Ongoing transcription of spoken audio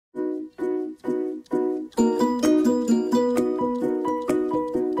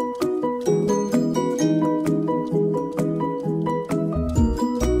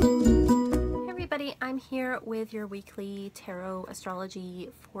with your weekly tarot astrology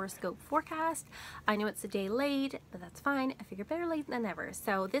horoscope forecast. I know it's a day late, but that's fine. I figure better late than never.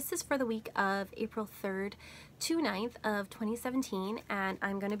 So this is for the week of April 3rd to 9th of 2017, and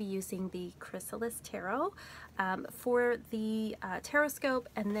I'm going to be using the Chrysalis Tarot for the Taroscope,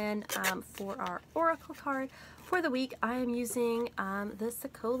 and then for our Oracle card for the week, I am using the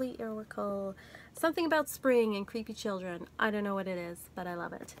Sakoli Oracle. Something about spring and creepy children. I don't know what it is, but I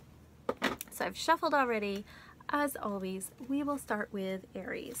love it. So I've shuffled already. As always, we will start with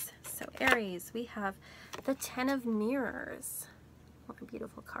Aries. So Aries, we have the 10 of Mirrors. What a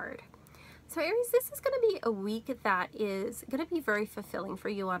beautiful card. So Aries, this is going to be a week that is going to be very fulfilling for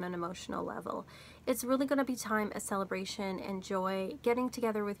you on an emotional level. It's really going to be time of celebration and joy, getting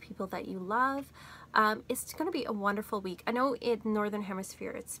together with people that you love. It's going to be a wonderful week. I know in Northern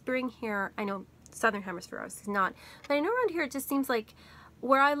Hemisphere it's spring here. I know Southern Hemisphere is not. But I know around here it just seems like,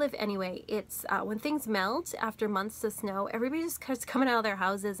 where I live anyway, it's when things melt after months of snow, everybody just starts coming out of their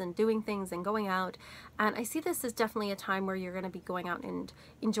houses and doing things and going out. And I see this as definitely a time where you're going to be going out and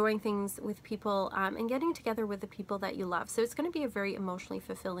enjoying things with people and getting together with the people that you love. So it's going to be a very emotionally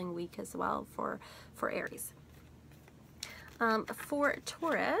fulfilling week as well for Aries. For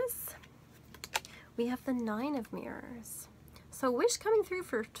Taurus, we have the 9 of Mirrors. So wish coming through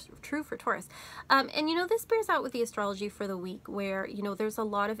for true for Taurus. And you know, this bears out with the astrology for the week where, you know, there's a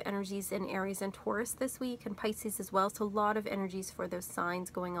lot of energies in Aries and Taurus this week, and Pisces as well. So a lot of energies for those signs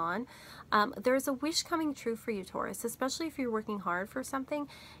going on. There's a wish coming true for you, Taurus, especially if you're working hard for something.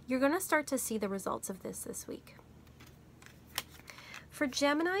 You're going to start to see the results of this week. For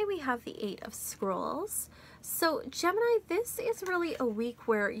Gemini, we have the 8 of Scrolls. So Gemini, this is really a week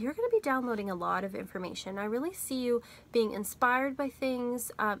where you're going to be downloading a lot of information. I really see you being inspired by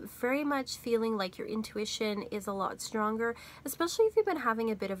things, very much feeling like your intuition is a lot stronger, especially if you've been having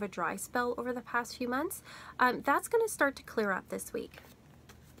a bit of a dry spell over the past few months. That's going to start to clear up this week.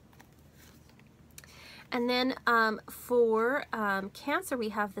 And then for Cancer, we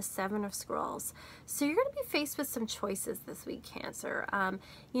have the 7 of Scrolls. So you're going to be faced with some choices this week, Cancer.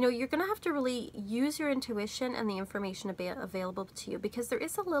 You know, you're going to have to really use your intuition and the information available to you, because there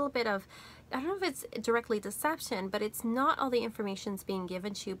is a little bit of, I don't know if it's directly deception, but it's not all the information's being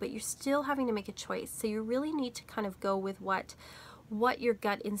given to you, but you're still having to make a choice. So you really need to kind of go with what your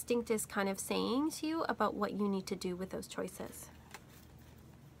gut instinct is kind of saying to you about what you need to do with those choices.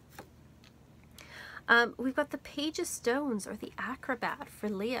 We've got the Page of Stones, or the Acrobat, for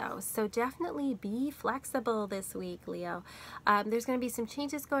Leo. So definitely be flexible this week, Leo. There's going to be some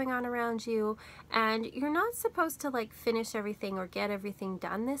changes going on around you, and you're not supposed to like finish everything or get everything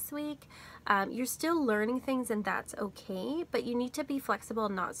done this week. You're still learning things, and that's okay, but you need to be flexible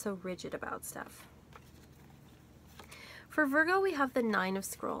and not so rigid about stuff. For Virgo, we have the 9 of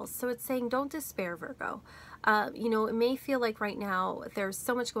Scrolls. So it's saying don't despair, Virgo. You know, it may feel like right now there's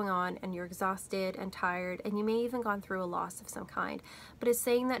so much going on and you're exhausted and tired, and you may even gone through a loss of some kind, but it's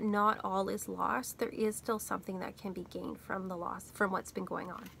saying that not all is lost. There is still something that can be gained from the loss, from what's been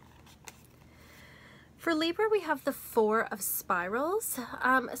going on. For Libra, we have the 4 of Spirals.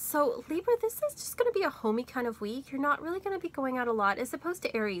 So Libra, this is just going to be a homey kind of week. You're not really going to be going out a lot, as opposed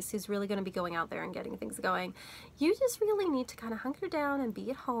to Aries, who's really going to be going out there and getting things going. You just really need to kind of hunker down and be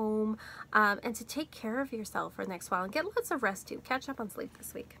at home, and to take care of yourself for the next while and get lots of rest too. Catch up on sleep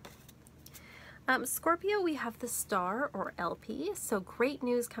this week. Scorpio, we have the Star, or LP. So great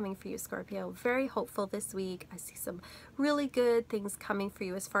news coming for you, Scorpio. Very hopeful this week. I see some really good things coming for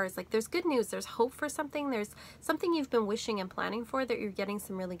you, as far as like there's good news, there's hope for something, there's something you've been wishing and planning for that you're getting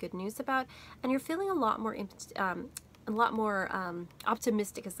some really good news about, and you're feeling a lot more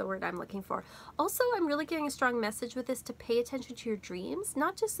optimistic is the word I'm looking for. Also, I'm really getting a strong message with this to pay attention to your dreams,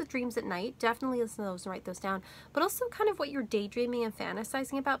 not just the dreams at night. Definitely listen to those and write those down, but also kind of what you're daydreaming and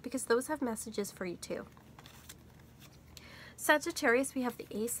fantasizing about, because those have messages for you too. Sagittarius, we have the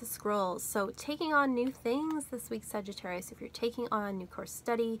Ace of Scrolls. So taking on new things this week, Sagittarius. If you're taking on a new course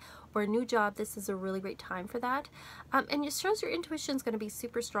study or a new job, this is a really great time for that. And it shows your intuition is going to be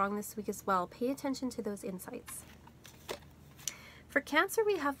super strong this week as well. Pay attention to those insights. For Cancer,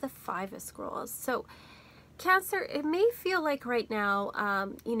 we have the 5 of Scrolls. So Cancer, it may feel like right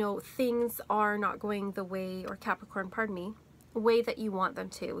now, you know, things are not going the way, or Capricorn, pardon me, way that you want them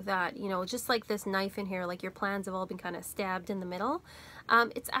to. That, you know, just like this knife in here, like your plans have all been kind of stabbed in the middle.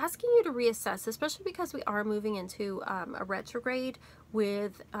 It's asking you to reassess, especially because we are moving into a retrograde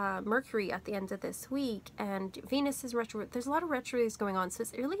with Mercury at the end of this week, and Venus is retro. There's a lot of retrogrades going on, so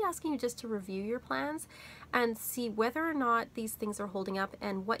it's really asking you just to review your plans and see whether or not these things are holding up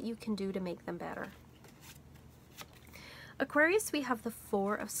and what you can do to make them better. Aquarius, we have the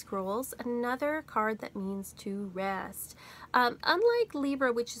Four of Scrolls, another card that means to rest. Unlike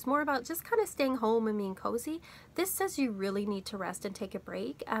Libra, which is more about just kind of staying home and being cozy, this says you really need to rest and take a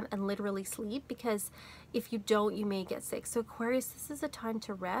break and literally sleep, because if you don't, you may get sick. So Aquarius, this is a time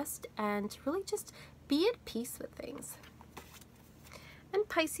to rest and really just be at peace with things. And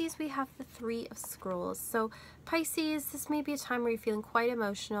Pisces, we have the Three of Scrolls. So Pisces, this may be a time where you're feeling quite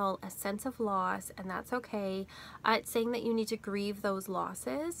emotional, a sense of loss, and that's okay. It's saying that you need to grieve those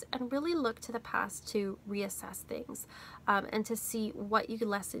losses and really look to the past to reassess things and to see what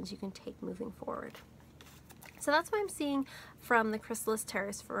lessons you can take moving forward. So that's what I'm seeing from the Chrysalis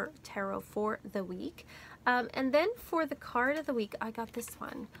Tarot for the week. And then for the card of the week, I got this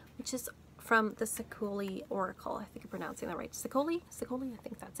one, which is from the Sakoli Oracle. I think I'm pronouncing that right. Sakoli? I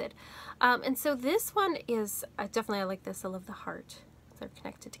think that's it. And so this one is, definitely I like this. I love the heart. They're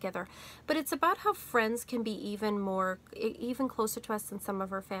connected together. But it's about how friends can be even closer to us than some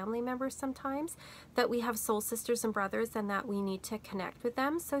of our family members sometimes, that we have soul sisters and brothers and that we need to connect with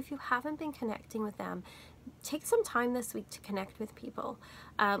them. So if you haven't been connecting with them, take some time this week to connect with people.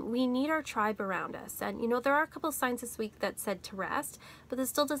 We need our tribe around us. And you know, there are a couple signs this week that said to rest, but this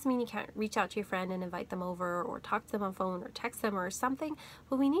still doesn't mean you can't reach out to your friend and invite them over or talk to them on phone or text them or something.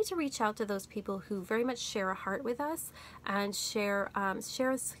 But we need to reach out to those people who very much share a heart with us and share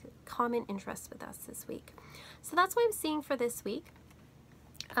common interests with us this week. So that's what I'm seeing for this week.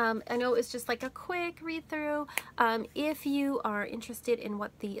 I know it's just like a quick read through. If you are interested in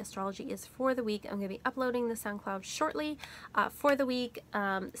what the astrology is for the week, I'm going to be uploading the SoundCloud shortly for the week,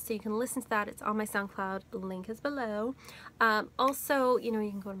 so you can listen to that. It's on my SoundCloud, link is below. Also, you know,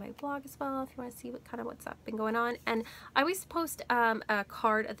 you can go to my blog as well if you want to see what's up and going on. And I always post a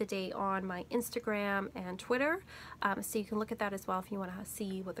card of the day on my Instagram and Twitter, so you can look at that as well if you want to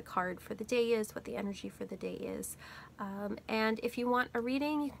see what the card for the day is, what the energy for the day is. And if you want a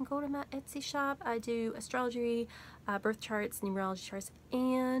reading, you can go to my Etsy shop. I do astrology, birth charts, numerology charts,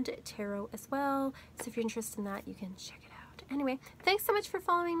 and tarot as well. So if you're interested in that, you can check it out. Anyway, thanks so much for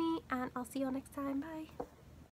following me, and I'll see you all next time. Bye.